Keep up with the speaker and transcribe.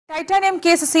Titanium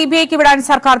case സിബിഐക്ക് വിടാൻ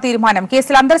സർക്കാർ തീരുമാനം.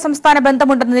 കേസിൽ അന്തർസംസ്ഥാന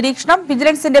ബന്ധമുണ്ടെന്ന നിരീക്ഷണം.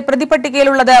 വിജിലൻസിന്റെ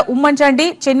പ്രതിപട്ടികയിലുള്ളത് ഉമ്മൻചാണ്ടി,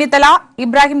 ചെന്നിത്തല,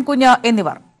 ഇബ്രാഹിം കുഞ്ഞ്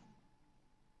എന്നിവർ.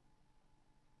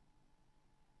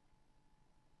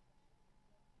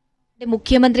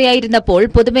 മുഖ്യമന്ത്രിയായിരുന്നപ്പോൾ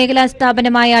പൊതുമേഖലാ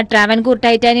സ്ഥാപനമായ ട്രാവൻകൂർ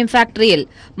ടൈറ്റാനിയം ഫാക്ടറിയിൽ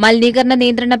മലിനീകരണ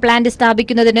നിയന്ത്രണ പ്ലാന്റ്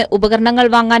സ്ഥാപിക്കുന്നതിന് ഉപകരണങ്ങൾ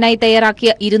വാങ്ങാനായി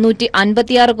തയ്യാറാക്കിയ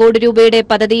 256 കോടി രൂപയുടെ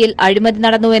പദ്ധതിയിൽ അഴിമതി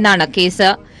നടന്നുവെന്നാണ്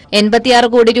കേസ്.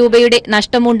 86 കോടി രൂപയുടെ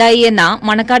നഷ്ടമുണ്ടായി എന്ന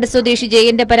മണക്കാട് സ്വദേശി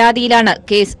ജയന്റെ പരാതിയിലാണ്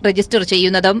കേസ് രജിസ്റ്റർ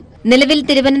ചെയ്യുന്നത്. നിലവിൽ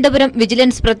തിരുവനന്തപുരം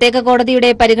വിജിലൻസ് പ്രത്യേക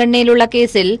കോടതിയുടെ പരിഗണനയിലുള്ള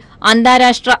കേസിൽ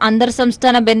അന്താരാഷ്ട്ര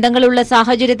അന്തർസംസ്ഥാന ബന്ധങ്ങളുള്ള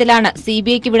സാഹചര്യത്തിലാണ്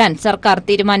സിബിഐക്ക് വിടാൻ സർക്കാർ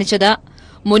തീരുമാനിച്ചത്.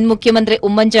 മുൻ മുഖ്യമന്ത്രി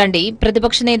ഉമ്മൻചാണ്ടി,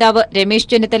 പ്രതിപക്ഷ നേതാവ് രമേശ്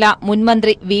ചെന്നിത്തല,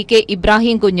 മുൻമന്ത്രി വി.കെ.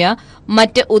 ഇബ്രാഹിം കുഞ്ഞ്,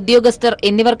 മറ്റ് ഉദ്യോഗസ്ഥർ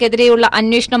എന്നിവർക്കെതിരെയുള്ള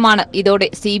അന്വേഷണമാണ് ഇതോടെ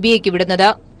സിബിഐക്ക് വിടുന്നത്.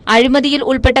 അഴിമതിയിൽ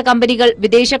ഉൾപ്പെട്ട കമ്പനികൾ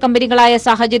വിദേശ കമ്പനികളായ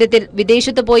സാഹചര്യത്തിൽ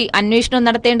വിദേശത്ത് പോയി അന്വേഷണം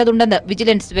നടത്തേണ്ടതുണ്ടെന്ന്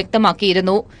വിജിലൻസ്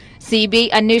വ്യക്തമാക്കിയിരുന്നു. സിബിഐ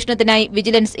അന്വേഷണത്തിനായി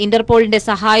വിജിലൻസ് ഇന്റർപോളിന്റെ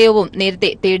സഹായവും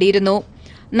നേരത്തെ തേടിയിരുന്നു.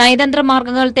 നയതന്ത്ര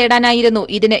മാർഗങ്ങൾ തേടാനായിരുന്നു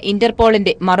ഇതിന്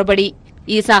ഇന്റർപോളിന്റെ മറുപടി.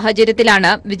 ഈ സാഹചര്യത്തിലാണ്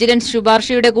വിജിലൻസ്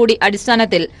ശുപാർശയുടെ കൂടി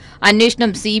അടിസ്ഥാനത്തിൽ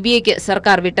അന്വേഷണം സിബിഐക്ക്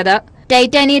സർക്കാർ വിട്ടത്.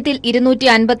 ടൈറ്റാനിയത്തിൽ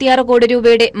 256 കോടി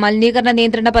രൂപയുടെ മലിനീകരണ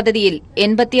നിയന്ത്രണ പദ്ധതിയിൽ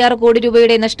 86 കോടി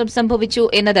രൂപയുടെ നഷ്ടം സംഭവിച്ചു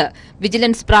എന്നത്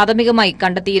വിജിലൻസ് പ്രാഥമികമായി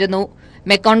കണ്ടെത്തിയിരുന്നു.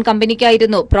 മെക്കോൺ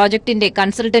കമ്പനിക്കായിരുന്നു പ്രോജക്ടിന്റെ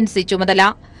കൺസൾട്ടൻസി ചുമതല.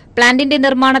 പ്ലാന്റിന്റെ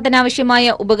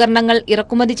നിർമ്മാണത്തിനാവശ്യമായ ഉപകരണങ്ങൾ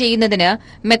ഇറക്കുമതി ചെയ്യുന്നതിന്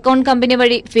മെക്കോൺ കമ്പനി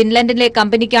വഴി ഫിൻലൻഡിലെ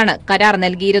കമ്പനിക്കാണ് കരാർ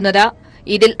നൽകിയിരുന്നത്.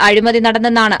 ഇതിൽ അഴിമതി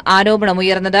നടന്നെന്നാണ്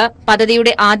ആരോപണമുയർന്നത്.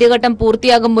 പദ്ധതിയുടെ ആദ്യഘട്ടം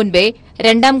പൂർത്തിയാകും മുൻപേ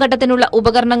രണ്ടാം ഘട്ടത്തിനുള്ള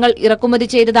ഉപകരണങ്ങൾ ഇറക്കുമതി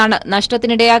ചെയ്തതാണ്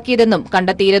നഷ്ടത്തിനിടയാക്കിയതെന്നും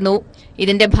കണ്ടെത്തിയിരുന്നു.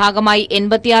 ഇതിന്റെ ഭാഗമായി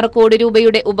 86 കോടി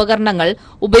രൂപയുടെ ഉപകരണങ്ങൾ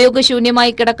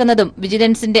ഉപയോഗശൂന്യമായി കിടക്കുന്നതും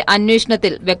വിജിലൻസിന്റെ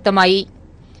അന്വേഷണത്തിൽ വ്യക്തമായി.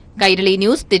 കൈരളി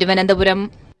ന്യൂസ്, തിരുവനന്തപുരം.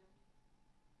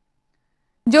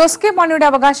 ജോസ് കെ മാണിയുടെ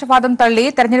അവകാശവാദം തള്ളി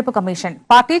തെരഞ്ഞെടുപ്പ് കമ്മീഷൻ.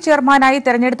 പാർട്ടി ചെയർമാനായി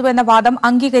തെരഞ്ഞെടുത്തുവെന്ന വാദം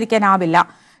അംഗീകരിക്കാനാവില്ല.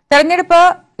 തെരഞ്ഞെടുപ്പ്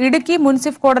ഇടുക്കി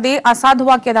മുൻസിഫ് കോടതി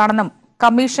അസാധുവാക്കിയതാണെന്നും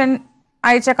കമ്മീഷൻ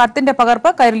അയച്ച കത്തിന്റെ പകർപ്പ്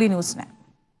കൈരളി ന്യൂസിന്.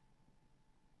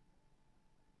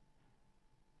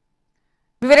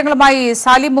 വിവരങ്ങളുമായി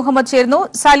സാലിം മുഹമ്മദ് ചേരുന്നു.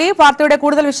 സാലിം, വാർത്തയുടെ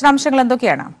കൂടുതൽ വിശദാംശങ്ങൾ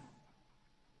എന്തൊക്കെയാണ്?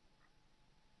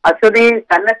 അശ്വതി,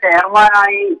 തന്നെ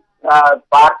ചെയർമാനായി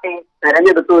പാർട്ടി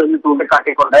തെരഞ്ഞെടുത്തു എന്ന്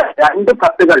ചൂണ്ടിക്കാട്ടിക്കൊണ്ട് 2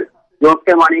 കത്തുകൾ ജോസ്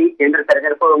കെ മാണി കേന്ദ്ര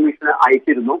തെരഞ്ഞെടുപ്പ് കമ്മീഷന്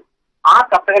അയച്ചിരുന്നു. ആ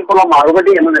കത്തുകൾക്കുള്ള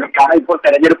മറുപടി എന്ന നിലയ്ക്കാണ് ഇപ്പോൾ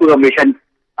തെരഞ്ഞെടുപ്പ് കമ്മീഷൻ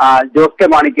ജോസ് കെ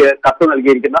മാണിക്ക് കത്ത്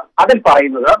നൽകിയിരിക്കുന്നത്. അതിൽ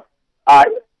പറയുന്നത്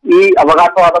ഈ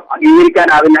അവകാശവാദം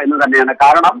അംഗീകരിക്കാനാവില്ല എന്ന് തന്നെയാണ്.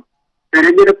 കാരണം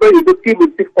തെരഞ്ഞെടുപ്പ് ഇടുക്കി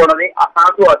മുൻസിഫ് കോടതി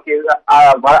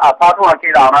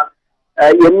അസാധുവാക്കിയതാണ്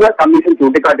എന്ന് കമ്മീഷൻ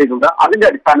ചൂണ്ടിക്കാട്ടിയിട്ടുണ്ട്. അതിന്റെ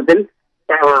അടിസ്ഥാനത്തിൽ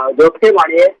ജോസ് കെ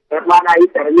മാണിയെ ചെയർമാനായി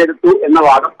തെരഞ്ഞെടുത്തു എന്ന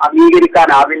വാദം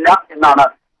അംഗീകരിക്കാനാവില്ല എന്നാണ്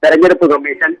തെരഞ്ഞെടുപ്പ്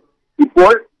കമ്മീഷൻ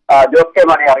ഇപ്പോൾ ജോസ് കെ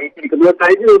മാണിയെ അറിയിച്ചിരിക്കുന്നത്.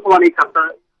 കഴിഞ്ഞ ദിവസമാണ് ഈ കത്ത്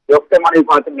ജോസ് കെ മാണി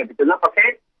വിഭാഗത്തിൽ ലഭിച്ചത്. പക്ഷേ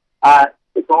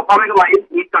സ്വാഭാവികമായും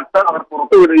ഈ കത്ത് അവർ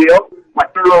പുറത്തുവിടുകയോ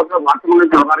മറ്റുള്ളവർക്ക് മാധ്യമങ്ങളിൽ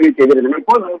കൈമാറുകയോ ചെയ്തിരുന്നില്ല.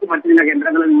 ഇപ്പോൾ നമുക്ക് മറ്റു ചില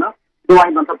കേന്ദ്രങ്ങളിൽ നിന്ന്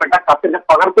ഇതുമായി ബന്ധപ്പെട്ട കത്തിന്റെ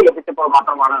പകർപ്പ് ലഭിച്ചപ്പോൾ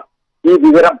മാത്രമാണ് ഈ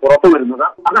വിവരം പുറത്തു വരുന്നത്.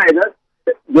 അതായത്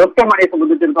ജോസ് കെ മാണിയെ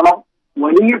സംബന്ധിച്ചിടത്തോളം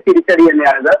വലിയ തിരിച്ചടി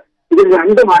തന്നെയാണിത്. ഇതിൽ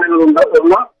 2 മാനങ്ങളുണ്ട്.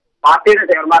 ഒന്ന്, പാർട്ടിയുടെ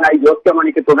ചെയർമാനായി ജോസ് കെ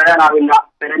മാണിക്ക് തുടരാനാവില്ല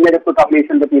തെരഞ്ഞെടുപ്പ്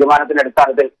കമ്മീഷന്റെ തീരുമാനത്തിന്റെ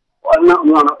അടിസ്ഥാനത്തിൽ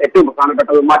ഒന്നാണ് ഏറ്റവും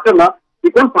പ്രധാനപ്പെട്ടത്. മറ്റൊന്ന്,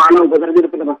 ഇപ്പോൾ കാണുന്ന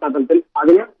ഉപതെരഞ്ഞെടുപ്പിന്റെ പശ്ചാത്തലത്തിൽ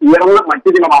അതിന് ഉയർന്ന മറ്റു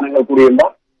ചില മാനങ്ങൾ കൂടിയുണ്ട്.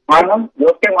 കാരണം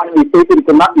ജോസ് കെ മാണി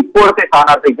നിശ്ചയിച്ചിരിക്കുന്ന ഇപ്പോഴത്തെ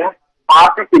സ്ഥാനാർത്ഥിക്ക്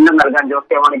പാർട്ടി ചിഹ്നം നൽകാൻ ജോസ്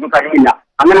കെ മാണിക്ക് കഴിയില്ല.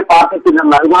 അങ്ങനെ പാർട്ടി ചിഹ്നം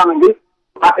നൽകണമെങ്കിൽ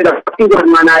പാർട്ടിയുടെ പാർട്ടി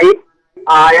ചെയർമാനായി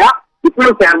ആയ ഇപ്പോൾ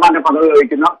ചെയർമാന്റെ പദവി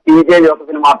വഹിക്കുന്ന PJ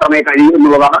ജോസഫിന് മാത്രമേ കഴിയൂ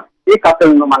എന്നുള്ളതാണ് ഈ കത്തിൽ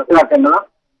നിന്ന് മനസ്സിലാക്കേണ്ടത്.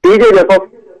 PJ ജോസഫ്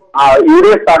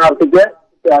UDF സ്ഥാനാർത്ഥിക്ക്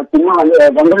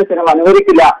ബംഗാൾ ചിഹ്നം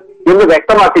അനുവദിക്കില്ല എന്ന്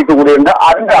വ്യക്തമാക്കിയിട്ട് കൂടിയുണ്ട്.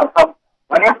 അതിന്റെ അർത്ഥം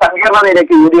വലിയ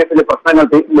സങ്കീർണതയിലേക്ക് UDFിലെ പ്രശ്നങ്ങൾ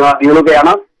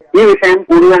നീളുകയാണ്. ഈ വിഷയം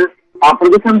കൂടുതൽ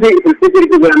പ്രതിസന്ധി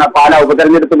സൃഷ്ടിച്ചിരിക്കുകയാണ് പാലാ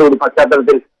ഉപതെരഞ്ഞെടുപ്പിന്റെ ഒരു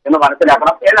പശ്ചാത്തലത്തിൽ എന്ന്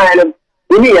മനസ്സിലാക്കണം. ഏതായാലും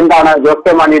ഇനി എന്താണ് ജോസ്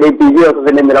കെ മാണിയുടെയും PJ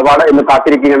ജോസഫിന്റെ നിലപാട് എന്ന്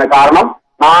കാത്തിരിക്കുകയാണ്. കാരണം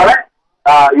നാളെ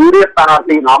UDF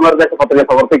സ്ഥാനാർത്ഥി നാമനിർദ്ദേശ പത്രിക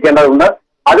സമർപ്പിക്കേണ്ടതുണ്ട്.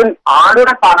 അതിൽ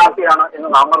ആരുടെ സ്ഥാനാർത്ഥിയാണ് എന്ന്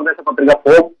നാമനിർദ്ദേശ പത്രിക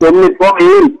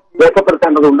ഫോമിൽ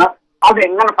രേഖപ്പെടുത്തേണ്ടതുണ്ട്.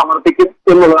 അതെങ്ങനെ സമർപ്പിക്കും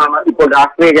എന്നുള്ളതാണ് ഇപ്പോൾ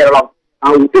രാഷ്ട്രീയ കേരളം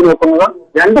ഉറ്റുനോക്കുന്നത്.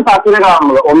 2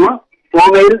 സാധ്യതകളാണുള്ളത്. ഒന്ന്,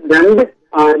 ഫോമയിൽ 2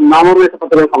 നാമനിർദ്ദേശ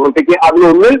പത്രിക സമർപ്പിക്കുക.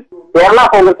 അതിലൊന്നിൽ കേരള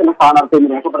കോൺഗ്രസിന്റെ സ്ഥാനാർത്ഥി എന്ന്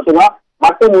രേഖപ്പെടുത്തുക,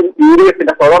 മറ്റൊന്നിൽ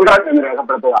UDFിന്റെ സ്വതന്ത്രൻ എന്ന്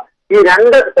രേഖപ്പെടുത്തുക. ഈ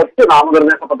 2 സെറ്റ്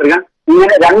നാമനിർദ്ദേശ പത്രിക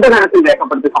ഇങ്ങനെ 2 തരത്തിൽ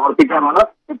രേഖപ്പെടുത്തി സമർപ്പിക്കാനാണ്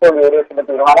ഇപ്പോൾ UDFിന്റെ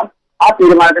തീരുമാനം. ആ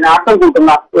തീരുമാനത്തിന് ആക്കം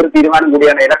കൂട്ടുന്ന ഒരു തീരുമാനം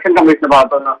കൂടിയാണ് ഇലക്ഷൻ കമ്മീഷന്റെ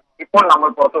ഭാഗത്തുനിന്ന് ഇപ്പോൾ നമ്മൾ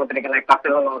പുറത്തുവിട്ടിരിക്കുന്ന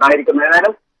കത്തിൽ നിന്ന് ഉണ്ടായിരിക്കുന്നത്.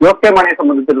 ഏതായാലും ജോസ് കെ മാണിയെ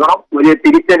സംബന്ധിച്ചിടത്തോളം വലിയ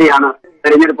തിരിച്ചടിയാണ്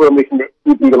തെരഞ്ഞെടുപ്പ് കമ്മീഷന്റെ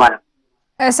ഈ തീരുമാനം.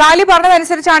 സാലി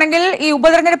പറഞ്ഞതനുസരിച്ചാണെങ്കിൽ ഈ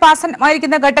ഉപതെരഞ്ഞെടുപ്പ്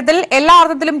ആസന്നമായിരിക്കുന്ന ഘട്ടത്തിൽ എല്ലാ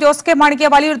അർത്ഥത്തിലും ജോസ് കെ മാണിക്ക്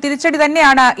വലിയൊരു തിരിച്ചടി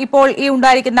തന്നെയാണ് ഇപ്പോൾ ഈ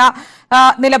ഉണ്ടായിരിക്കുന്ന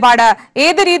നിലപാട്.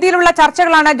 ഏത് രീതിയിലുള്ള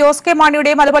ചർച്ചകളാണ് ജോസ് കെ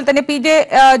മാണിയുടെയും അതുപോലെ തന്നെ PJ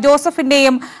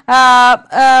ജോസഫിന്റെയും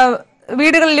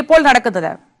വീടുകളിൽ ഇപ്പോൾ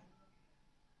നടക്കുന്നത്?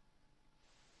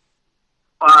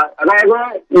 അതായത്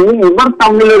ഇവർ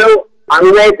തമ്മിലൊരു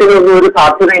അനുനയത്തിനൊന്നും ഒരു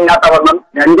സാധ്യതയില്ലാത്ത വണ്ണം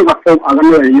രണ്ടു വർഷവും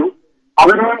അകന്നു കഴിഞ്ഞു.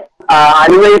 അവരെ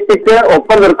അനുനയിപ്പിച്ച്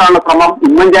ഒപ്പം നിർത്താനുള്ള ശ്രമം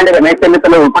ഉമ്മൻചാണ്ടി, രമേശ്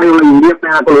ചെന്നിത്തല ഉൾപ്പെടെയുള്ള UDF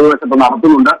നേതാക്കൾ ഒരു വശത്ത്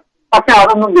നടത്തുന്നുണ്ട്. പക്ഷെ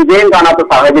അതൊന്നും വിജയം കാണാത്ത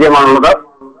സാഹചര്യമാണുള്ളത്.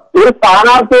 ഒരു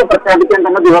സ്ഥാനാർത്ഥിയെ പ്രഖ്യാപിക്കാൻ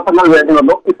തന്നെ ദിവസങ്ങൾ വേണ്ടി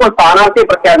വന്നു. ഇപ്പോൾ സ്ഥാനാർത്ഥിയെ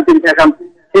പ്രഖ്യാപിച്ചതിന് ശേഷം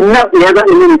ചിഹ്നം ഏത്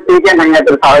എന്ന് നിശ്ചയിക്കാൻ കഴിയാത്ത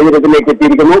ഒരു സാഹചര്യത്തിലേക്ക്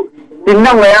എത്തിയിരിക്കുന്നു.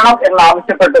 ചിഹ്നം വേണം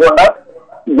എന്നാവശ്യപ്പെട്ടുകൊണ്ട്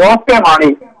ജോസ് കെ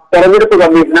മാണി തെരഞ്ഞെടുപ്പ്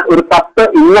കമ്മീഷന് ഒരു കത്ത്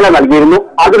ഇന്നലെ നൽകിയിരുന്നു.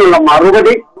 അതിനുള്ള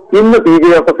മറുപടി ഇന്ന് PJ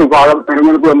ജോസഫ് വിഭാഗം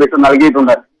തെരഞ്ഞെടുപ്പ് കമ്മീഷൻ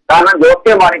നൽകിയിട്ടുണ്ട്. കാരണം ജോസ്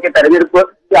കെ മാണിക്ക് തെരഞ്ഞെടുപ്പ്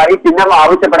ഈ ചിഹ്നം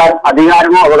ആവശ്യപ്പെടാൻ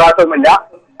അധികാരമോ അവകാശവുമില്ല.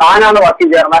 താനാണ്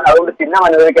വർക്കിംഗ് ചെയർമാൻ, അതുകൊണ്ട് ചിഹ്നം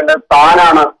അനുവദിക്കേണ്ടത്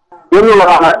താനാണ്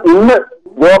എന്നുള്ളതാണ് ഇന്ന്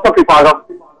ജോസഫ് വിഭാഗം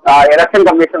ഇലക്ഷൻ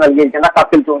കമ്മീഷൻ നൽകിയിരിക്കുന്ന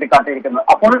കത്തിൽ ചൂണ്ടിക്കാട്ടിയിരിക്കുന്നത്.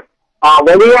 അപ്പോൾ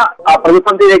വലിയ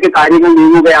പ്രതിസന്ധിയിലേക്ക് കാര്യങ്ങൾ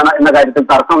നീങ്ങുകയാണ് എന്ന കാര്യത്തിൽ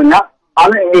തർക്കമില്ല.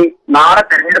 അത് ഇനി നാളെ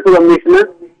തെരഞ്ഞെടുപ്പ് കമ്മീഷന്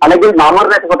അല്ലെങ്കിൽ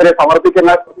നാമനിർദ്ദേശ പത്രിക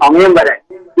സമർപ്പിക്കുന്ന സമയം വരെ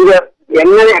ഇത്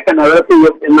എങ്ങനെയൊക്കെ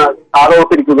നിലനിർത്തിയും എന്ന്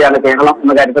കാതോർത്തിരിക്കുകയാണ് കേരളം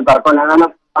എന്ന കാര്യത്തിൽ തർക്കമില്ല.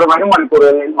 കാരണം അത് വരും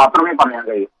മണിക്കൂറുകളിൽ മാത്രമേ പറയാൻ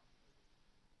കഴിയൂ.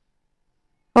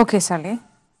 Okay Sally.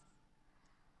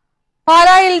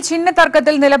 പാലായിൽ ചിഹ്ന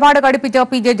തർക്കത്തിൽ നിലപാട് കടുപ്പിച്ച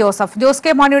PJ ജോസഫ്. ജോസ്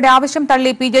കെ മാണിയുടെ ആവശ്യം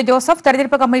തള്ളി PJ ജോസഫ്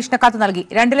തെരഞ്ഞെടുപ്പ് കമ്മീഷന് കത്ത് നൽകി.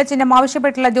 2 ചിഹ്നം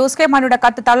ആവശ്യപ്പെട്ടുള്ള ജോസ് കെ മാണിയുടെ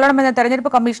കത്ത് തള്ളണമെന്ന്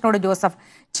തെരഞ്ഞെടുപ്പ് കമ്മീഷനോട് ജോസഫ്.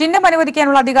 ചിഹ്നം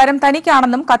അനുവദിക്കാനുള്ള അധികാരം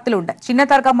തനിക്കാണെന്നും കത്തിലുണ്ട്. ചിഹ്ന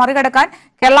തർക്കം മറികടക്കാൻ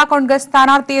കേരള കോൺഗ്രസ്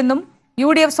സ്ഥാനാർത്ഥിയെന്നും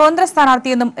UDF സ്വതന്ത്ര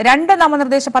സ്ഥാനാർത്ഥിയെന്നും 2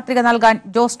 നാമനിർദ്ദേശ പത്രിക നൽകാൻ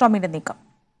ജോസ് ടോമിന്റെ നീക്കം.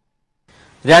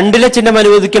 2 ചിഹ്നം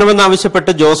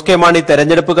അനുവദിക്കണമെന്നാവശ്യപ്പെട്ട് ജോസ് കെ മാണി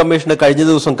തെരഞ്ഞെടുപ്പ് കമ്മീഷന് കഴിഞ്ഞ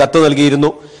ദിവസം കത്ത് നൽകിയിരുന്നു.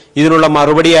 ഇതിനുള്ള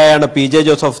മറുപടിയായാണ് PJ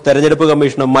ജോസഫ് തെരഞ്ഞെടുപ്പ്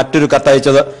കമ്മീഷന് മറ്റൊരു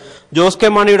കത്തയച്ചത്. ജോസ് കെ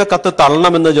മാണിയുടെ കത്ത്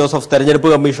തള്ളണമെന്ന് ജോസഫ്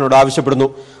തെരഞ്ഞെടുപ്പ് കമ്മീഷനോട് ആവശ്യപ്പെടുന്നു.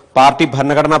 പാർട്ടി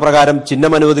ഭരണഘടനാ പ്രകാരം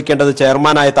ചിഹ്നം അനുവദിക്കേണ്ടത്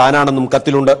ചെയർമാനായ താനാണെന്നും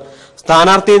കത്തിലുണ്ട്.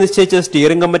 സ്ഥാനാർത്ഥിയെ നിശ്ചയിച്ചത്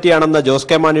സ്റ്റിയറിംഗ് കമ്മിറ്റിയാണെന്ന ജോസ്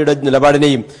കെ മാണിയുടെ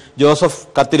നിലപാടിനെയും ജോസഫ്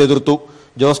കത്തിലെതിർത്തു.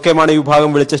 ജോസ് കെ മാണി വിഭാഗം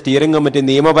വിളിച്ച സ്റ്റിയറിംഗ് കമ്മിറ്റി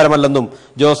നിയമപരമല്ലെന്നും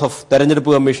ജോസഫ്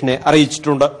തെരഞ്ഞെടുപ്പ് കമ്മീഷനെ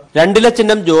അറിയിച്ചിട്ടുണ്ട്. 2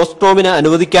 ചിഹ്നം ജോസ് ടോമിന്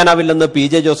അനുവദിക്കാനാവില്ലെന്ന്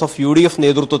PJ ജോസഫ് UDF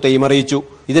നേതൃത്വത്തെയും അറിയിച്ചു.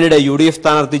 ഇതിനിടെ UDF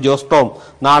സ്ഥാനാർത്ഥി ജോസ് ടോം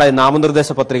നാളെ നാമനിർദ്ദേശ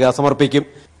പത്രിക സമർപ്പിക്കും.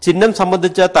 ചിഹ്നം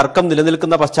സംബന്ധിച്ച തർക്കം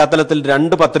നിലനിൽക്കുന്ന പശ്ചാത്തലത്തിൽ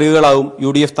 2 പത്രികകളാവും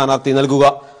UDF സ്ഥാനാർത്ഥി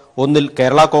നൽകുക. ഒന്നിൽ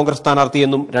കേരള കോൺഗ്രസ്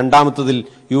സ്ഥാനാർത്ഥിയെന്നും രണ്ടാമത്തതിൽ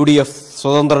UDF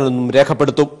സ്വതന്ത്രനെന്നും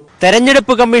രേഖപ്പെടുത്തും.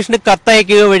 തെരഞ്ഞെടുപ്പ് കമ്മീഷന്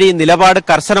കത്തയക്കുക വഴി നിലപാട്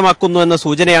കർശനമാക്കുന്നുവെന്ന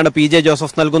സൂചനയാണ് PJ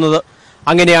ജോസഫ് നൽകുന്നത്.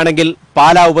 അങ്ങനെയാണെങ്കിൽ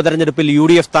പാലാ ഉപതെരഞ്ഞെടുപ്പിൽ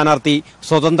UDF സ്ഥാനാർത്ഥി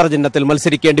സ്വതന്ത്ര ചിഹ്നത്തിൽ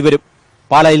മത്സരിക്കേണ്ടി വരും.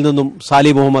 പാലായിൽ നിന്നും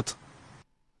സാലി മുഹമ്മദ്.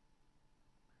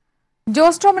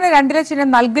 ജോസ് ടോമിന് 2 ചിഹ്നം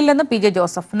നൽകില്ലെന്ന് PJ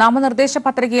ജോസഫ്. നാമനിർദ്ദേശ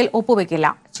പത്രികയിൽ ഒപ്പുവെക്കില്ല.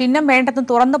 ചിഹ്നം വേണ്ടെന്ന്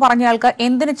തുറന്നു പറഞ്ഞയാൾക്ക്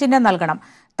എന്തിന് ചിഹ്നം നൽകണം?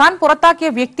 താൻ പുറത്താക്കിയ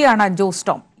വ്യക്തിയാണ് ജോസ്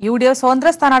ടോം. UDF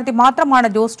സ്വതന്ത്ര സ്ഥാനാർത്ഥി മാത്രമാണ്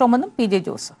ജോസ് ടോം എന്നും PJ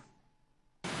ജോസഫ്.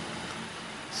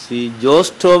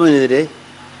 ജോസ് ടോമിനെതിരെ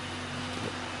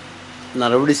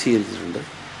നടപടി സ്വീകരിച്ചിട്ടുണ്ട്.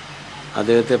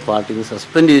 അദ്ദേഹത്തെ പാർട്ടിയിൽ നിന്ന്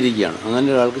സസ്പെൻഡ് ചെയ്തിരിക്കുകയാണ്.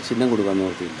 അങ്ങനെ ഒരാൾക്ക് ചിഹ്നം കൊടുക്കാൻ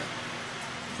നിവൃത്തിയില്ല.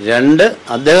 2,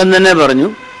 അദ്ദേഹം തന്നെ പറഞ്ഞു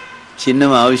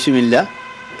ചിഹ്നം ആവശ്യമില്ല,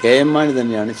 KM മാണി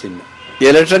തന്നെയാണ് ചിഹ്നം.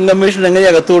 ഇലക്ഷൻ കമ്മീഷൻ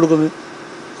എങ്ങനെയാണ് കത്ത് കൊടുക്കുന്നത്?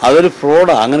 അതൊരു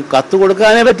ഫ്രോഡാണ്. അങ്ങനെ കത്ത്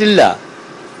കൊടുക്കാനേ പറ്റില്ല.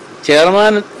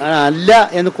 ചെയർമാൻ അല്ല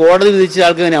എന്ന് കോടതി വിധിച്ച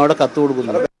ആൾക്ക് എങ്ങനെ അവിടെ കത്ത്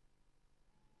കൊടുക്കുന്നത്?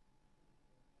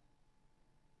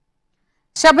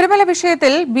 ശബരിമല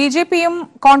വിഷയത്തിൽ BJPയും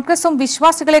കോൺഗ്രസും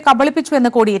വിശ്വാസികളെ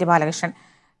കബളിപ്പിച്ചുവെന്ന് കോടിയേരി ബാലകൃഷ്ണൻ.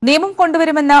 നിയമം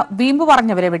കൊണ്ടുവരുമെന്ന് വീമ്പ്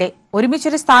പറഞ്ഞവരെവിടെ?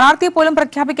 ഒരുമിച്ചൊരു സ്ഥാനാർത്ഥിയെ പോലും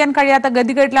പ്രഖ്യാപിക്കാൻ കഴിയാത്ത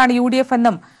ഗതികേട്ടിലാണ് UDF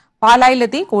എന്നും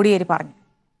പാലായിലെത്തി കോടിയേരി പറഞ്ഞു.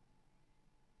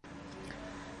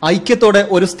 ഐക്യത്തോടെ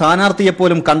ഒരു സ്ഥാനാർത്ഥിയെ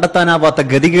പോലും കണ്ടെത്താനാവാത്ത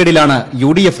ഗതികേടിലാണ്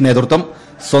UDF നേതൃത്വം.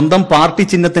 സ്വന്തം പാർട്ടി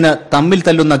ചിഹ്നത്തിന് തമ്മിൽ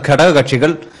തല്ലുന്ന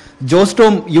ഘടകകക്ഷികൾ. ജോസ്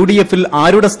ടോം UDFൽ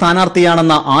ആരുടെ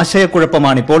സ്ഥാനാർത്ഥിയാണെന്ന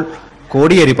ആശയക്കുഴപ്പമാണിപ്പോൾ.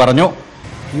 കോടിയേരി പറഞ്ഞു.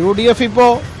 UDF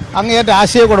ഇപ്പോൾ അങ്ങേയറ്റ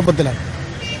ആശയക്കുഴപ്പത്തിലാണ്.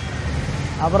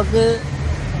 അവർക്ക്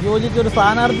യോജിച്ചൊരു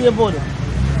സ്ഥാനാർത്ഥിയെ പോലും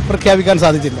പ്രഖ്യാപിക്കാൻ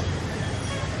സാധിച്ചില്ല.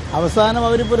 അവസാനം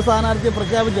അവരിപ്പോൾ ഒരു സ്ഥാനാർത്ഥിയെ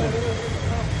പ്രഖ്യാപിച്ചിട്ടുണ്ട്.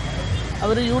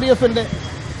 അവർ UDFന്റെ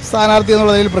സ്ഥാനാർത്ഥി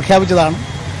എന്നുള്ള നിലയിൽ പ്രഖ്യാപിച്ചതാണ്.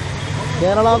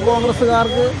 കേരള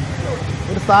കോൺഗ്രസ്സുകാർക്ക്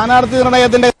ഒരു സ്ഥാനാർത്ഥി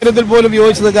നിർണയത്തിന്റെ കാര്യത്തിൽ പോലും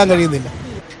യോജിച്ചു നിൽക്കാൻ കഴിയുന്നില്ല.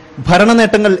 ഭരണ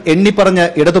നേട്ടങ്ങൾ എണ്ണിപ്പറഞ്ഞ്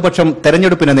ഇടതുപക്ഷം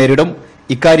തെരഞ്ഞെടുപ്പിനെ നേരിടും.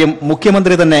 ഇക്കാര്യം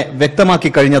മുഖ്യമന്ത്രി തന്നെ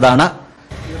വ്യക്തമാക്കി കഴിഞ്ഞതാണ്.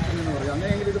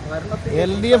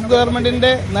 LDF ഗവൺമെന്റിന്റെ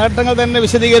നേട്ടങ്ങൾ തന്നെ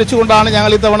വിശദീകരിച്ചുകൊണ്ടാണ്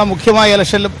ഞങ്ങൾ ഇത്തവണ മുഖ്യമായ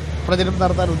ഇലക്ഷനിൽ പ്രചരണം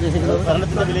നടത്താൻ ഉദ്ദേശിക്കുന്നത്.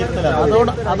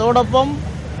 അതോടൊപ്പം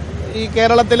ഈ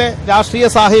കേരളത്തിലെ രാഷ്ട്രീയ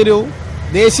സാഹചര്യവും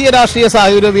ദേശീയ രാഷ്ട്രീയ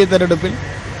സാഹചര്യവും ഈ തെരഞ്ഞെടുപ്പിൽ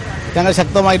ഞങ്ങൾ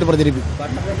ശക്തമായിട്ട് പ്രചരിപ്പിക്കും.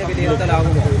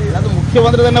 അത്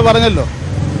മുഖ്യമന്ത്രി തന്നെ പറഞ്ഞല്ലോ,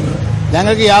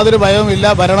 ഞങ്ങൾക്ക് യാതൊരു ഭയവുമില്ല,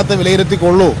 ഭരണത്തെ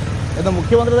വിലയിരുത്തിക്കൊള്ളൂ എന്ന്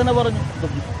മുഖ്യമന്ത്രി തന്നെ പറഞ്ഞു.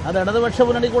 അത് ഇടതുപക്ഷ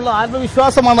മുന്നണിക്കുള്ള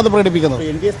ആത്മവിശ്വാസമാണത് പ്രകടിപ്പിക്കുന്നത്.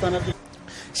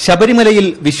 ശബരിമലയിൽ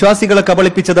വിശ്വാസികളെ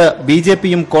കബളിപ്പിച്ചത്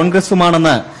ബിജെപിയും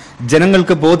കോൺഗ്രസുമാണെന്ന്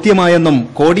ജനങ്ങൾക്ക് ബോധ്യമായെന്നും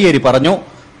കോടിയേരി പറഞ്ഞു.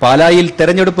 പാലായിൽ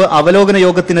തെരഞ്ഞെടുപ്പ് അവലോകന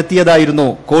യോഗത്തിനെത്തിയതായിരുന്നു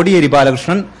കോടിയേരി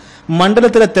ബാലകൃഷ്ണൻ.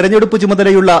 മണ്ഡലത്തിലെ തെരഞ്ഞെടുപ്പ്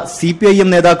ചുമതലയുള്ള CPIM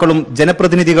നേതാക്കളും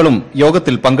ജനപ്രതിനിധികളും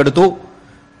യോഗത്തിൽ പങ്കെടുത്തു.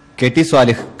 KT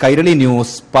Swalih, Kairali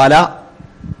news, Pala.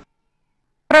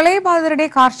 പ്രളയബാധിതരുടെ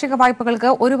കാർഷിക വായ്പകൾക്ക്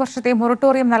 1 വർഷത്തെ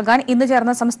മൊറട്ടോറിയം നൽകാൻ ഇന്ന്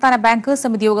ചേർന്ന സംസ്ഥാന ബാങ്കേഴ്സ്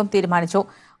സമിതി യോഗം തീരുമാനിച്ചു.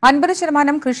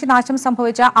 50% കൃഷിനാശം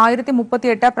സംഭവിച്ച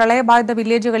 1038 പ്രളയബാധിത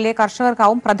വില്ലേജുകളിലെ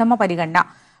കർഷകർക്കാവും പ്രഥമ പരിഗണന.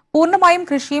 പൂർണ്ണമായും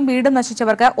കൃഷിയും വീടും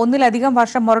നശിച്ചവർക്ക് 1-ലധികം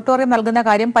വർഷം മൊറട്ടോറിയം നൽകുന്ന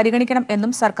കാര്യം പരിഗണിക്കണം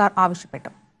എന്നും സർക്കാർ ആവശ്യപ്പെട്ടു.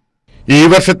 ഈ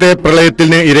വർഷത്തെ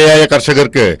പ്രളയത്തിന് ഇരയായ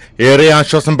കർഷകർക്ക് ഏറെ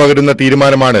ആശ്വാസം പകരുന്ന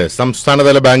തീരുമാനമാണ്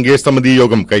സംസ്ഥാനതല ബാങ്കേഴ്സ് സമിതി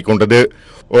യോഗം കൈക്കൊണ്ടത്.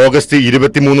 ഓഗസ്റ്റ്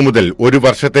 23 മുതൽ 1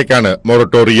 വർഷത്തേക്കാണ്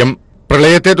മൊറട്ടോറിയം.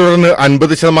 പ്രളയത്തെ തുടർന്ന്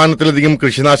 50%-ലധികം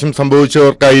കൃഷിനാശം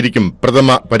സംഭവിച്ചവർക്കായിരിക്കും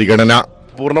പ്രഥമ പരിഗണന.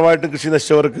 പൂർണ്ണമായിട്ടും കൃഷി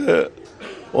നശിച്ചവർക്ക്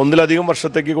 1-ലധികം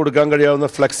വർഷത്തേക്ക് കൊടുക്കാൻ കഴിയാവുന്ന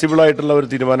ഫ്ലെക്സിബിൾ ആയിട്ടുള്ള ഒരു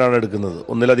തീരുമാനമാണ് എടുക്കുന്നത്.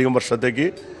 1-ലധികം വർഷത്തേക്ക്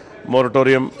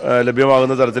മൊറട്ടോറിയം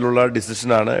ലഭ്യമാകുന്ന തരത്തിലുള്ള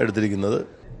ഡിസിഷനാണ് എടുത്തിരിക്കുന്നത്.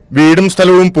 വീടും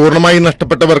സ്ഥലവും പൂർണ്ണമായി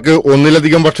നഷ്ടപ്പെട്ടവർക്ക്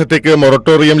 1-ലധികം വർഷത്തേക്ക്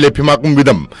മൊറട്ടോറിയം ലഭ്യമാക്കും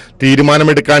വിധം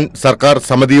തീരുമാനമെടുക്കാൻ സർക്കാർ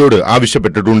സമിതിയോട്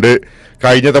ആവശ്യപ്പെട്ടിട്ടുണ്ട്.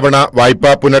 കഴിഞ്ഞ തവണ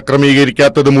വായ്പ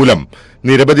പുനഃക്രമീകരിക്കാത്തതുമൂലം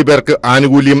നിരവധി പേർക്ക്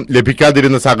ആനുകൂല്യം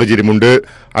ലഭിക്കാതിരുന്ന സാഹചര്യമുണ്ട്.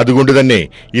 അതുകൊണ്ട് തന്നെ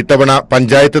ഇത്തവണ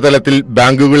പഞ്ചായത്ത് തലത്തിൽ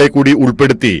ബാങ്കുകളെ കൂടി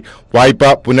ഉൾപ്പെടുത്തി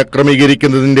വായ്പ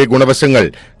പുനഃക്രമീകരിക്കുന്നതിന്റെ ഗുണവശങ്ങൾ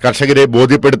കർഷകരെ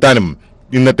ബോധ്യപ്പെടുത്താനും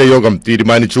ഇന്നത്തെ യോഗം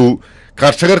തീരുമാനിച്ചു.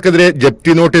 കർഷകർക്കെതിരെ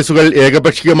ജപ്തി നോട്ടീസുകൾ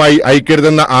ഏകപക്ഷീയമായി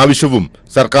അയക്കരുതെന്ന ആവശ്യവും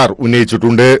സർക്കാർ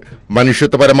ഉന്നയിച്ചിട്ടുണ്ട്.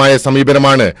 മനുഷ്യത്വപരമായ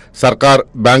സമീപനമാണ് സർക്കാർ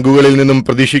ബാങ്കുകളിൽ നിന്നും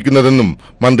പ്രതീക്ഷിക്കുന്നതെന്നും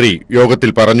മന്ത്രി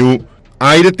യോഗത്തിൽ പറഞ്ഞു.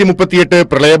 1038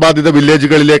 പ്രളയബാധിത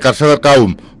വില്ലേജുകളിലെ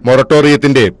കർഷകർക്കാവും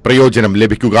മൊറട്ടോറിയത്തിന്റെ പ്രയോജനം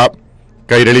ലഭിക്കുക.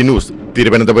 കൈരളി ന്യൂസ്,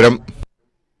 തിരുവനന്തപുരം.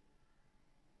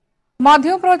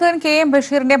 മാധ്യമപ്രവർത്തകൻ KM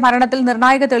ബഷീറിന്റെ മരണത്തിൽ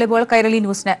നിർണായക തെളിവുകൾ കൈരളി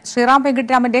ന്യൂസിന്. ശ്രീറാം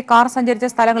വെങ്കിട്ടരാമന്റെ കാർ സഞ്ചരിച്ച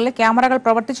സ്ഥലങ്ങളിൽ ക്യാമറകൾ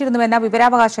പ്രവർത്തിച്ചിരുന്നുവെന്ന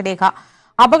വിവരാവകാശ രേഖ.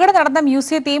 അപകടം നടന്ന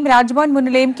മ്യൂസിയത്തെയും രാജ്ഭവൻ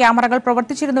മുന്നിലെയും ക്യാമറകൾ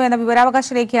പ്രവർത്തിച്ചിരുന്നുവെന്ന വിവരാവകാശ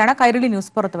രേഖയാണ് കൈരളി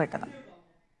ന്യൂസ് പുറത്തുവിട്ടത്.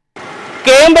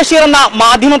 KM ബഷീർ എന്ന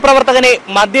മാധ്യമപ്രവർത്തകനെ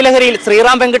മദ്യലഹരിയിൽ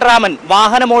ശ്രീറാം വെങ്കിട്ടരാമൻ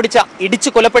വാഹനമോടിച്ച് ഇടിച്ചു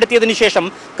കൊലപ്പെടുത്തിയതിനു ശേഷം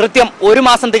കൃത്യം 1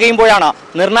 മാസം തികയുമ്പോഴാണ്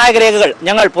നിർണായക രേഖകൾ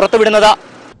ഞങ്ങൾ പുറത്തുവിടുന്നത്.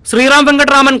 ശ്രീറാം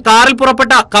വെങ്കട്ടരാമൻ കാറിൽ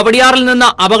പുറപ്പെട്ട കവടിയാറിൽ നിന്ന്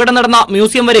അപകടം നടന്ന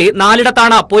മ്യൂസിയം വരെ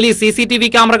 4ഇടത്താണ് പോലീസ് CCTV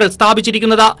ക്യാമറകൾ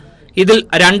സ്ഥാപിച്ചിരിക്കുന്നത്. ഇതിൽ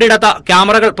 2ഇടത്ത്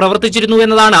ക്യാമറകൾ പ്രവർത്തിച്ചിരുന്നു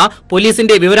എന്നതാണ്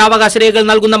പോലീസിന്റെ വിവരാവകാശ രേഖകൾ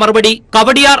നൽകുന്ന മറുപടി.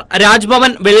 കവടിയാർ,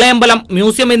 രാജ്ഭവൻ, വെള്ളയമ്പലം,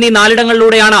 മ്യൂസിയം എന്നീ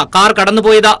 4ഇടങ്ങളിലൂടെയാണ് കാർ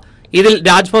കടന്നുപോയത്. ഇതിൽ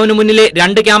രാജ്ഭവന് മുന്നിലെ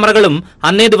 2 ക്യാമറകളും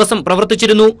അന്നേ ദിവസം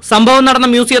പ്രവർത്തിച്ചിരുന്നു. സംഭവം നടന്ന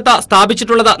മ്യൂസിയത്ത്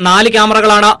സ്ഥാപിച്ചിട്ടുള്ളത് 4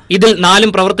 ക്യാമറകളാണ്. ഇതിൽ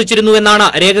 4ഉം പ്രവർത്തിച്ചിരുന്നു എന്നാണ്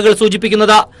രേഖകൾ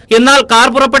സൂചിപ്പിക്കുന്നത്. എന്നാൽ കാർ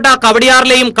പുറപ്പെട്ട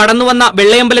കവടിയാറിലെയും കടന്നുവന്ന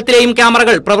വെള്ളയമ്പലത്തിലെയും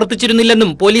ക്യാമറകൾ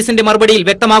പ്രവർത്തിച്ചിരുന്നില്ലെന്നും പോലീസിന്റെ മറുപടിയിൽ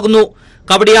വ്യക്തമാകുന്നു.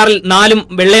 കവടിയാറിൽ 4ഉം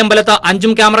വെള്ളയമ്പലത്ത്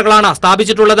 5ഉം ക്യാമറകളാണ്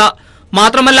സ്ഥാപിച്ചിട്ടുള്ളത്.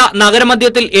 മാത്രമല്ല,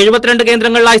 നഗരമധ്യത്തിൽ 72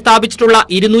 കേന്ദ്രങ്ങളിലായി സ്ഥാപിച്ചിട്ടുള്ള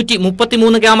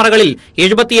 233 ക്യാമറകളിൽ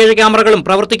 77 ക്യാമറകളും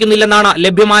പ്രവർത്തിക്കുന്നില്ലെന്നാണ്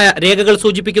ലഭ്യമായ രേഖകൾ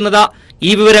സൂചിപ്പിക്കുന്നത്.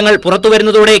 ഈ വിവരങ്ങൾ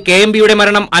പുറത്തുവരുന്നതോടെ KMBയുടെ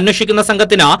മരണം അന്വേഷിക്കുന്ന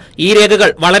സംഘത്തിന് ഈ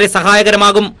രേഖകൾ വളരെ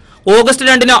സഹായകരമാകും. ഓഗസ്റ്റ്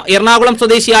 2-ന് എറണാകുളം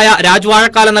സ്വദേശിയായ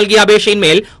രാജ്വാഴക്കാല നൽകിയ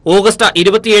അപേക്ഷയിന്മേൽ ഓഗസ്റ്റ്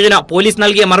 27-ന് പോലീസ്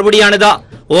നൽകിയ മറുപടിയാണിത്.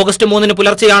 ഓഗസ്റ്റ് 3-ന്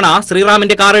പുലർച്ചെയാണ്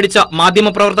ശ്രീറാമിന്റെ കാറിടിച്ച്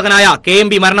മാധ്യമപ്രവർത്തകനായ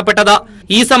KMB മരണപ്പെട്ടത്.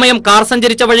 ഈ സമയം കാർ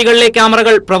സഞ്ചരിച്ച വഴികളിലെ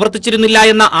ക്യാമറകൾ പ്രവർത്തിച്ചിരുന്നില്ല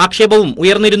എന്ന ആക്ഷേപവും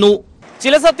ഉയർന്നിരുന്നു.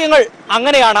 ചില സത്യങ്ങൾ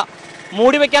അങ്ങനെയാണ്.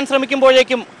 മൂടിവെക്കാൻ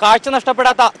ശ്രമിക്കുമ്പോഴേക്കും കാഴ്ച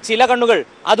നഷ്ടപ്പെടാത്ത ചില കണ്ണുകൾ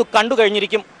അത് കണ്ടു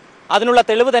കഴിഞ്ഞിരിക്കും. അതിനുള്ള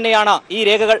തെളിവ് തന്നെയാണ് ഈ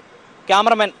രേഖകൾ.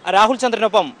 ക്യാമറമാൻ രാഹുൽ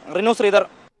ചന്ദ്രനൊപ്പം റിനു ശ്രീധർ.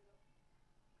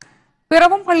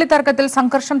 പിറവം പള്ളി തർക്കത്തിൽ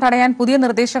സംഘർഷം തടയാൻ പുതിയ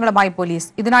നിർദ്ദേശങ്ങളുമായി പോലീസ്.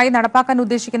 ഇതിനായി നടപ്പാക്കാൻ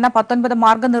ഉദ്ദേശിക്കുന്ന 19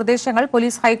 മാർഗനിർദ്ദേശങ്ങൾ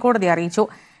പോലീസ് ഹൈക്കോടതിയെ അറിയിച്ചു.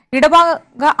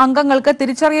 ഇടവക അംഗങ്ങൾക്ക്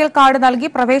തിരിച്ചറിയൽ കാർഡ് നൽകി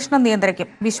പ്രവേശനം നിയന്ത്രിക്കും.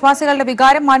 വിശ്വാസികളുടെ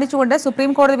വികാരം മാനിച്ചുകൊണ്ട്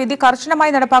സുപ്രീംകോടതി വിധി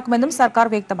കർശനമായി നടപ്പാക്കുമെന്നും സർക്കാർ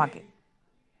വ്യക്തമാക്കി.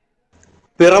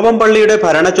 പിറവം പള്ളിയുടെ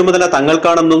ഭരണ ചുമതല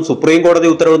തങ്ങൾക്കാണെന്നും സുപ്രീംകോടതി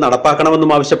ഉത്തരവ്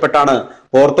നടപ്പാക്കണമെന്നും ആവശ്യപ്പെട്ടാണ്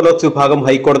ഓർത്തഡോക്സ് വിഭാഗം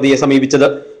ഹൈക്കോടതിയെ സമീപിച്ചത്.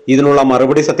 ഇതിനുള്ള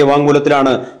മറുപടി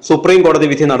സത്യവാങ്മൂലത്തിലാണ് സുപ്രീംകോടതി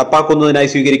വിധി നടപ്പാക്കുന്നതിനായി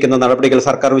സ്വീകരിക്കുന്ന നടപടികൾ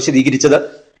സർക്കാർ വിശദീകരിച്ചത്.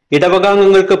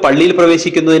 ഇടവകാംഗങ്ങൾക്ക് പള്ളിയിൽ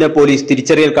പ്രവേശിക്കുന്നതിന് പോലീസ്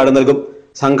തിരിച്ചറിയൽ കാർഡ് നൽകും.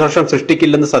 സംഘർഷം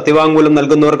സൃഷ്ടിക്കില്ലെന്ന് സത്യവാങ്മൂലം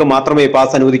നൽകുന്നവർക്ക് മാത്രമേ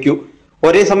പാസ് അനുവദിക്കൂ.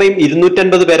 ഒരേ സമയം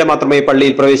 250 പേരെ മാത്രമേ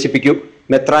പള്ളിയിൽ പ്രവേശിപ്പിക്കൂ.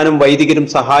 മെത്രാനും വൈദികരും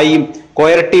സഹായിയും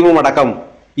കൊയർ ടീമും അടക്കം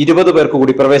 20 പേർക്ക്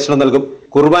കൂടി പ്രവേശനം നൽകും.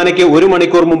 കുർബാനയ്ക്ക് 1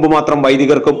 മണിക്കൂർ മുമ്പ് മാത്രം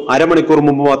വൈദികർക്കും 1/2 മണിക്കൂർ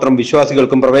മുമ്പ് മാത്രം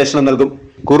വിശ്വാസികൾക്കും പ്രവേശനം നൽകും.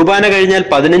 കുർബാന കഴിഞ്ഞാൽ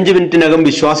 15 മിനിറ്റിനകം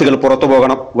വിശ്വാസികൾ പുറത്തു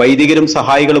പോകണം. വൈദികരും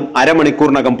സഹായികളും 1/2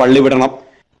 മണിക്കൂറിനകം പള്ളി വിടണം.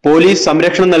 പോലീസ്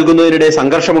സംരക്ഷണം നൽകുന്നതിനിടെ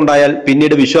സംഘർഷമുണ്ടായാൽ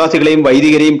പിന്നീട് വിശ്വാസികളെയും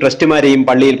വൈദികരെയും ട്രസ്റ്റിമാരെയും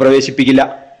പള്ളിയിൽ പ്രവേശിപ്പിക്കില്ല.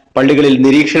 പള്ളികളിൽ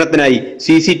നിരീക്ഷണത്തിനായി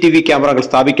CCTV ക്യാമറകൾ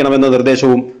സ്ഥാപിക്കണമെന്ന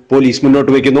നിർദ്ദേശവും പോലീസ്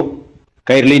മുന്നോട്ട് വയ്ക്കുന്നു.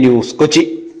 Kairali news, Kochi.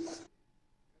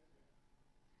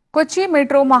 Kochi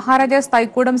metro Maharajas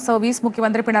Thykoodam service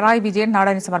മുഖ്യമന്ത്രി പിണറായി വിജയൻ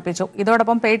നാടിന് സമർപ്പിച്ചു.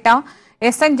 ഇതോടൊപ്പം Pettah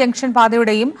SN junction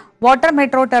പാതയുടെയും water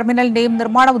metro ടെർമിനലിന്റെയും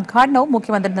നിർമ്മാണ ഉദ്ഘാടനവും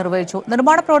മുഖ്യമന്ത്രി നിർവഹിച്ചു.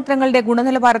 നിർമ്മാണ പ്രവർത്തനങ്ങളുടെ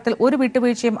ഗുണനിലവാരത്തിൽ ഒരു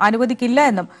വിട്ടുവീഴ്ചയും അനുവദിക്കില്ല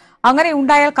എന്നും അങ്ങനെ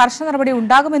ഉണ്ടായാൽ കർശന നടപടി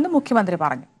ഉണ്ടാകുമെന്നും മുഖ്യമന്ത്രി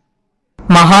പറഞ്ഞു.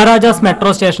 മഹാരാജാസ്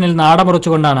മെട്രോ സ്റ്റേഷനിൽ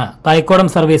നാടമുറിച്ചുകൊണ്ടാണ് തൈക്കോടം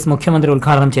സർവീസ് മുഖ്യമന്ത്രി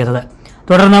ഉദ്ഘാടനം ചെയ്തത്.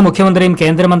 തുടർന്ന് മുഖ്യമന്ത്രിയും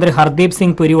കേന്ദ്രമന്ത്രി ഹർദീപ്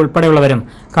സിംഗ് പുരി ഉൾപ്പെടെയുള്ളവരും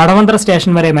കടവന്ത്ര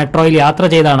സ്റ്റേഷൻ വരെ മെട്രോയിൽ യാത്ര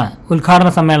ചെയ്താണ് ഉദ്ഘാടന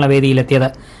സമ്മേളന വേദിയിലെത്തിയത്.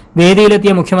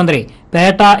 വേദിയിലെത്തിയ മുഖ്യമന്ത്രി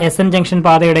Pettah SN junction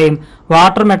പാതയുടെയും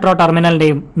water metro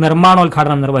ടെർമിനലിന്റെയും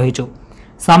നിർമ്മാണോദ്ഘാടനം നിർവഹിച്ചു.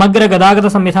 സമഗ്ര ഗതാഗത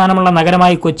സംവിധാനമുള്ള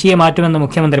നഗരമായി കൊച്ചിയെ മാറ്റുമെന്ന്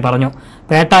മുഖ്യമന്ത്രി പറഞ്ഞു.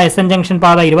 പേട്ട SN ജംഗ്ഷൻ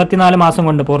പാത 24 മാസം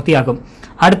കൊണ്ട് പൂർത്തിയാക്കും.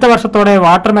 അടുത്ത വർഷത്തോടെ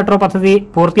വാട്ടർ മെട്രോ പദ്ധതി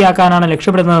പൂർത്തിയാക്കാനാണ്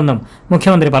ലക്ഷ്യമിടുന്നതെന്നും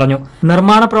മുഖ്യമന്ത്രി പറഞ്ഞു.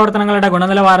 നിർമ്മാണ പ്രവർത്തനങ്ങളുടെ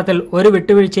ഗുണനിലവാരത്തിൽ ഒരു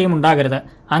വിട്ടുവീഴ്ചയും ഉണ്ടാകരുത്.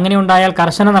 അങ്ങനെയുണ്ടായാൽ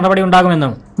കർശന നടപടി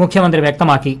ഉണ്ടാകുമെന്നും മുഖ്യമന്ത്രി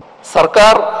വ്യക്തമാക്കി.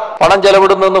 സർക്കാർ പണം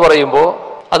ചെലവിടുന്നെന്ന് പറയുമ്പോൾ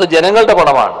അത് ജനങ്ങളുടെ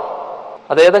പണമാണ്.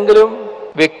 അതേതെങ്കിലും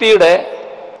വ്യക്തിയുടെ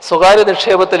സ്വകാര്യ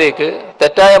നിക്ഷേപത്തിലേക്ക്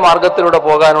തെറ്റായ മാർഗത്തിലൂടെ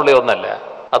പോകാനുള്ള ഒന്നല്ല.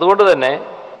 അതുകൊണ്ട് തന്നെ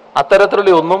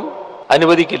അത്തരത്തിലുള്ള ഒന്നും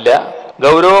അനുവദിക്കില്ല.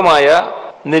 ഗൗരവമായ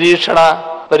നിരീക്ഷണ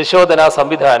പരിശോധനാ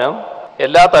സംവിധാനം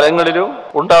എല്ലാ തലങ്ങളിലും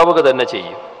ഉണ്ടാവുക തന്നെ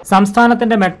ചെയ്യും.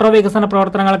 സംസ്ഥാനത്തിന്റെ മെട്രോ വികസന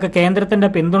പ്രവർത്തനങ്ങൾക്ക് കേന്ദ്രത്തിന്റെ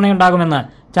പിന്തുണയുണ്ടാകുമെന്ന്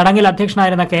ചടങ്ങിൽ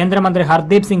അധ്യക്ഷനായിരുന്ന കേന്ദ്രമന്ത്രി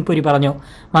ഹർദീപ് സിംഗ് പുരി പറഞ്ഞു.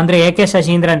 മന്ത്രി AK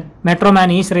Saseendran,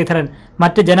 metro man E Sreedharan,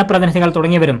 മറ്റ് ജനപ്രതിനിധികൾ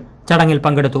തുടങ്ങിയവരും ചടങ്ങിൽ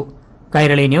പങ്കെടുത്തു.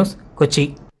 കൈരളി ന്യൂസ്, കൊച്ചി.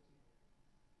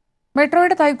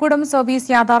 മെട്രോയുടെ തൈക്കൂടം സർവീസ്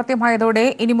യാഥാർത്ഥ്യമായതോടെ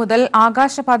ഇനി മുതൽ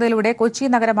ആകാശപാതയിലൂടെ കൊച്ചി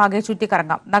നഗരമാകെ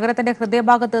ചുറ്റിക്കറങ്ങാം. നഗരത്തിന്റെ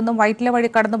ഹൃദയഭാഗത്തു നിന്നും വൈറ്റില വഴി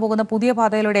കടന്നുപോകുന്ന പുതിയ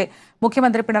പാതയിലൂടെ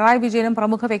മുഖ്യമന്ത്രി പിണറായി വിജയനും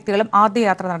പ്രമുഖ വ്യക്തികളും ആദ്യ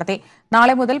യാത്ര നടത്തി.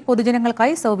 നാളെ മുതൽ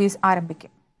പൊതുജനങ്ങൾക്കായി സർവീസ്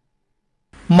ആരംഭിക്കും.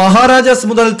 മഹാരാജാസ്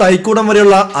മുതൽ തൈക്കൂടം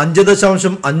വരെയുള്ള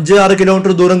 5.56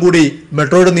 കിലോമീറ്റർ ദൂരം കൂടി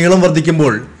മെട്രോയുടെ നീളം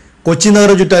വർദ്ധിക്കുമ്പോൾ കൊച്ചി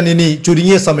നഗരം ചുറ്റാൻ ഇനി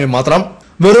ചുരുങ്ങിയ സമയം മാത്രം.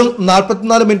 വെറും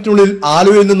 44 മിനിറ്റിനുള്ളിൽ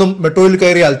ആലുവയിൽ നിന്നും മെട്രോയിൽ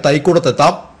കയറിയാൽ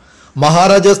തൈക്കൂടത്തെത്താം.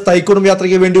 മഹാരാജാസ് തൈക്കൂടം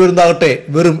യാത്രയ്ക്ക് വേണ്ടി വരുന്നതാകട്ടെ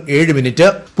വെറും 7 മിനിറ്റ്.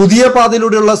 പുതിയ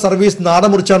പാതയിലൂടെയുള്ള സർവീസ്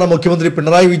നാടമുറിച്ചാണ് മുഖ്യമന്ത്രി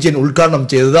പിണറായി വിജയൻ ഉദ്ഘാടനം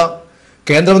ചെയ്തത്.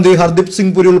 കേന്ദ്രമന്ത്രി ഹർദീപ്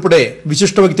സിംഗ് പുരി ഉൾപ്പെടെ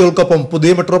വിശിഷ്ട വ്യക്തികൾക്കൊപ്പം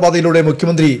പുതിയ മെട്രോ പാതയിലൂടെ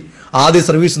മുഖ്യമന്ത്രി ആദ്യ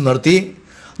സർവീസ് നടത്തി.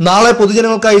 നാളെ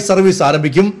പൊതുജനങ്ങൾക്കായി സർവീസ്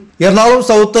ആരംഭിക്കും. എറണാകുളം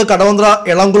സൗത്ത്, കടവന്ത്ര,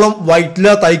 എളംകുളം, വൈറ്റില,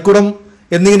 തൈക്കുടം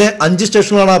എന്നിങ്ങനെ 5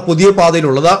 സ്റ്റേഷനുകളാണ് പുതിയ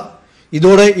പാതയിലുള്ളത്.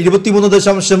 ഇതോടെ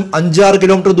 23.56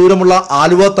 കിലോമീറ്റർ ദൂരമുള്ള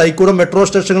ആലുവ, തൈക്കുടം മെട്രോ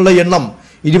സ്റ്റേഷനുകളുടെ എണ്ണം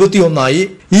 21ആയി.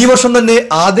 ഈ വർഷം തന്നെ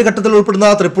ആദ്യഘട്ടത്തിൽ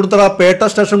ഉൾപ്പെടുന്ന തൃപ്പൂണിത്തുറ, പേട്ട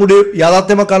സ്റ്റേഷൻ കൂടി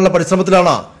യാഥാർത്ഥ്യമാക്കാനുള്ള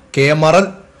പരിശ്രമത്തിലാണ് KMRL.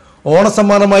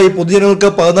 ഓണസമ്മാനമായി പൊതുജനങ്ങൾക്ക്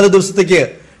 14 ദിവസത്തേക്ക്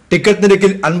ടിക്കറ്റ്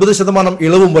നിരക്കിൽ 50%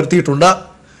 ഇളവും വരുത്തിയിട്ടുണ്ട്.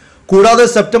 കൂടാതെ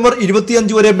സെപ്റ്റംബർ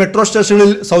 25 വരെ മെട്രോ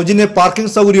സ്റ്റേഷനുകളിൽ സൗജന്യ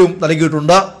പാർക്കിംഗ് സൗകര്യവും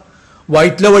നൽകിയിട്ടുണ്ട്.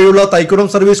 വൈറ്റില വഴിയുള്ള തൈക്കുടം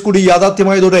സർവീസ് കൂടി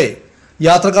യാഥാർത്ഥ്യമായതോടെ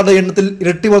യാത്രക്കാരുടെ എണ്ണത്തിൽ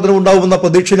ഇരട്ടി വർധനവുണ്ടാവുമെന്ന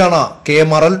പ്രതീക്ഷയിലാണ്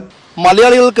KMRL.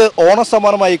 മലയാളികൾക്ക്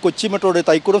ഓണസമ്മാനമായി കൊച്ചി മെട്രോയുടെ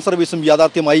തൈക്കുടം സർവീസും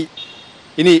യാഥാർത്ഥ്യമായി.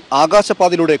 ഇനി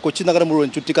ആകാശപാതയിലൂടെ കൊച്ചി നഗരം മുഴുവൻ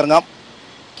ചുറ്റിക്കറങ്ങാം.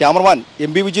 Cameraman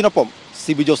MB വിജയനൊപ്പം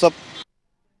CB Joseph.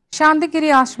 Santhigiri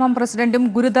ആശ്രമം പ്രസിഡന്റും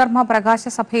ഗുരുധർമ്മ പ്രകാശ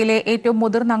സഭയിലെ ഏറ്റവും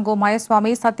മുതിർന്ന അംഗവുമായ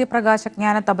സ്വാമി സത്യപ്രകാശ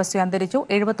ജ്ഞാന തപസ്വി അന്തരിച്ചു.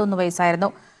 71 വയസ്സായിരുന്നു.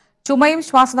 ചുമയും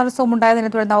ശ്വാസതടസ്സവും ഉണ്ടായതിനെ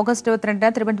തുടർന്ന് ഓഗസ്റ്റ്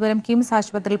 22 തിരുവനന്തപുരം കിംസ്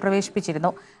ആശുപത്രിയിൽ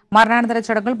പ്രവേശിപ്പിച്ചിരുന്നു. മരണാനന്തര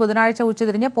ചടങ്ങുകൾ ബുധനാഴ്ച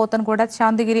ഉച്ചതിരിഞ്ഞ് പോത്തൻകോട്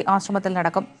ശാന്തിഗിരി ആശ്രമത്തിൽ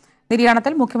നടക്കും.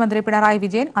 നിര്യാണത്തിൽ മുഖ്യമന്ത്രി പിണറായി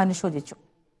വിജയൻ അനുശോചിച്ചു.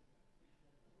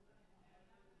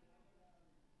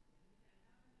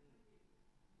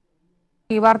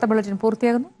 ഈ വാർത്താ ബുള്ളറ്റിൻ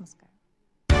പൂർത്തിയാകുന്നു. നമസ്കാരം.